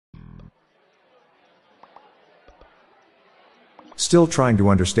Still trying to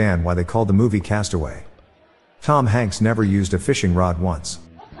understand why they called the movie Castaway. Tom Hanks never used a fishing rod once.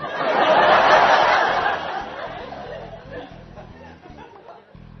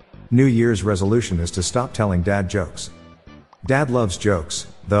 New Year's resolution is to stop telling dad jokes. Dad loves jokes,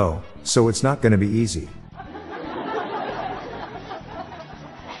 though, so it's not gonna be easy.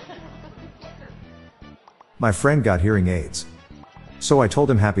 My friend got hearing aids. So I told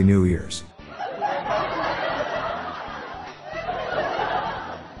him Happy New Year's.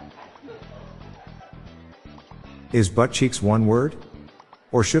 Is butt cheeks one word?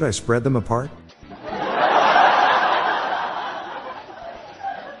 Or should I spread them apart?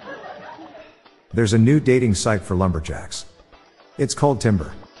 There's a new dating site for lumberjacks. It's called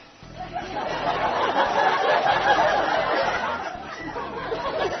Timber.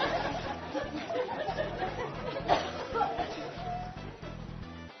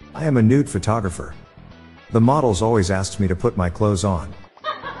 I am a nude photographer. The models always asks me to put my clothes on.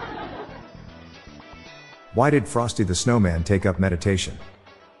 Why did Frosty the Snowman take up meditation?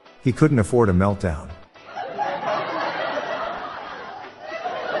 He couldn't afford a meltdown.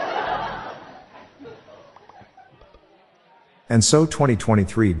 And so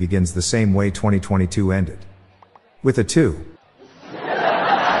 2023 begins the same way 2022 ended. With a 2.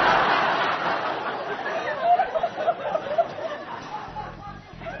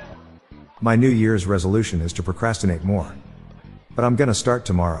 My New Year's resolution is to procrastinate more. But I'm gonna start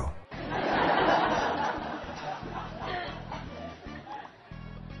tomorrow.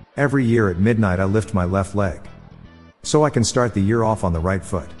 Every year at midnight I lift my left leg. So I can start the year off on the right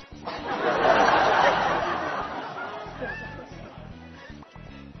foot.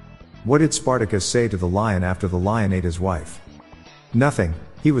 What did Spartacus say to the lion after the lion ate his wife? Nothing,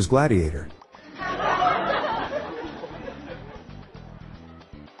 he was gladiator.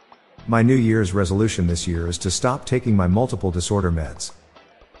 My New Year's resolution this year is to stop taking my multiple disorder meds.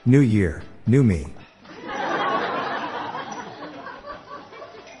 New year, new me.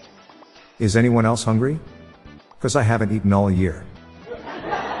 Is anyone else hungry? 'Cause I haven't eaten all year.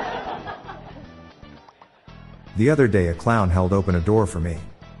 The other day a clown held open a door for me.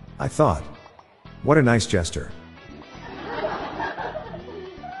 I thought, what a nice gesture.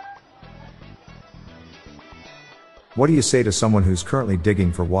 What do you say to someone who's currently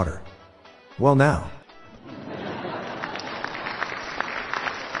digging for water? Well now.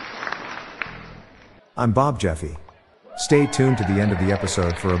 I'm Bob Jeffy. Stay tuned to the end of the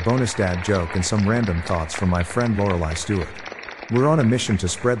episode for a bonus dad joke and some random thoughts from my friend Lorelei Stewart. We're on a mission to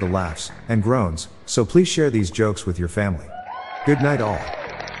spread the laughs and groans, so please share these jokes with your family. Good night all.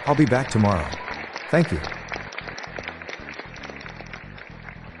 I'll be back tomorrow. Thank you.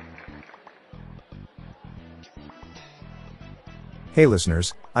 Hey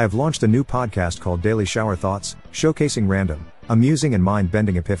listeners, I have launched a new podcast called Daily Shower Thoughts, showcasing random, amusing and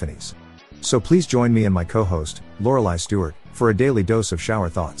mind-bending epiphanies. So please join me and my co-host, Lorelei Stewart, for a daily dose of shower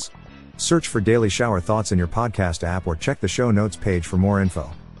thoughts. Search for Daily Shower Thoughts in your podcast app or check the show notes page for more info.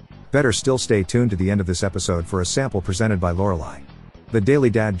 Better still, stay tuned to the end of this episode for a sample presented by Lorelei. The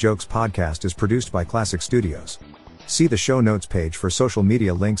Daily Dad Jokes podcast is produced by Classic Studios. See the show notes page for social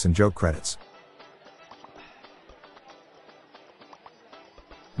media links and joke credits.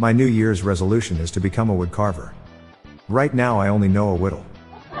 My New Year's resolution is to become a wood carver. Right now I only know a whittle.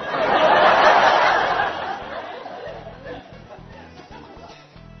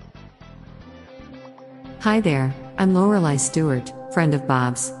 Hi there, I'm Lorelei Stewart, friend of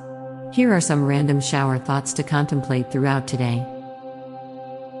Bob's. Here are some random shower thoughts to contemplate throughout today.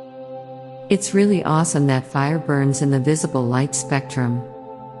 It's really awesome that fire burns in the visible light spectrum.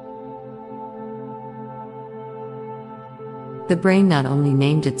 The brain not only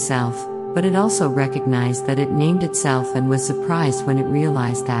named itself, but it also recognized that it named itself and was surprised when it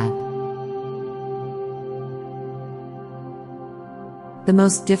realized that. The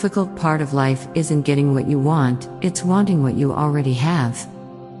most difficult part of life isn't getting what you want, it's wanting what you already have.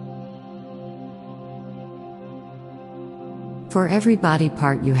 For every body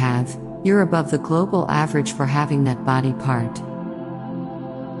part you have, you're above the global average for having that body part.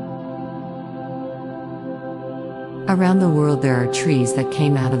 Around the world there are trees that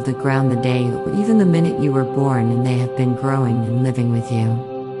came out of the ground the day or even the minute you were born, and they have been growing and living with you.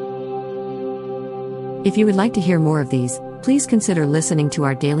 If you would like to hear more of these, please consider listening to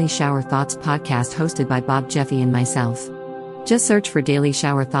our Daily Shower Thoughts podcast hosted by Bob Jeffy and myself. Just search for Daily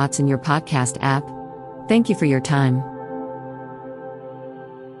Shower Thoughts in your podcast app. Thank you for your time.